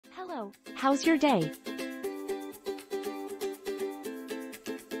Hello, how's your day?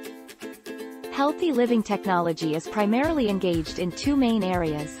 Healthy living technology is primarily engaged in two main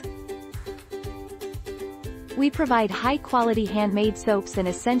areas. We provide high-quality handmade soaps and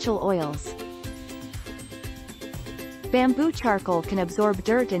essential oils. Bamboo charcoal can absorb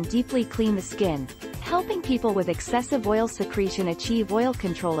dirt and deeply clean the skin, helping people with excessive oil secretion achieve oil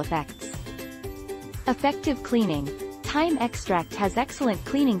control effects. Effective cleaning. Thyme extract has excellent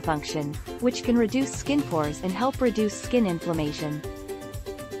cleaning function, which can reduce skin pores and help reduce skin inflammation.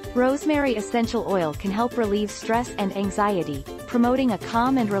 Rosemary essential oil can help relieve stress and anxiety, promoting a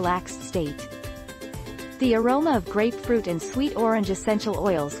calm and relaxed state. The aroma of grapefruit and sweet orange essential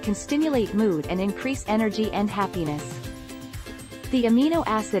oils can stimulate mood and increase energy and happiness. The amino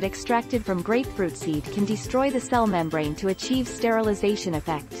acid extracted from grapefruit seed can destroy the cell membrane to achieve sterilization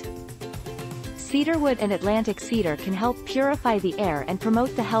effect. Cedarwood and Atlantic cedar can help purify the air and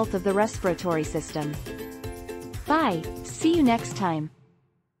promote the health of the respiratory system. Bye, see you next time.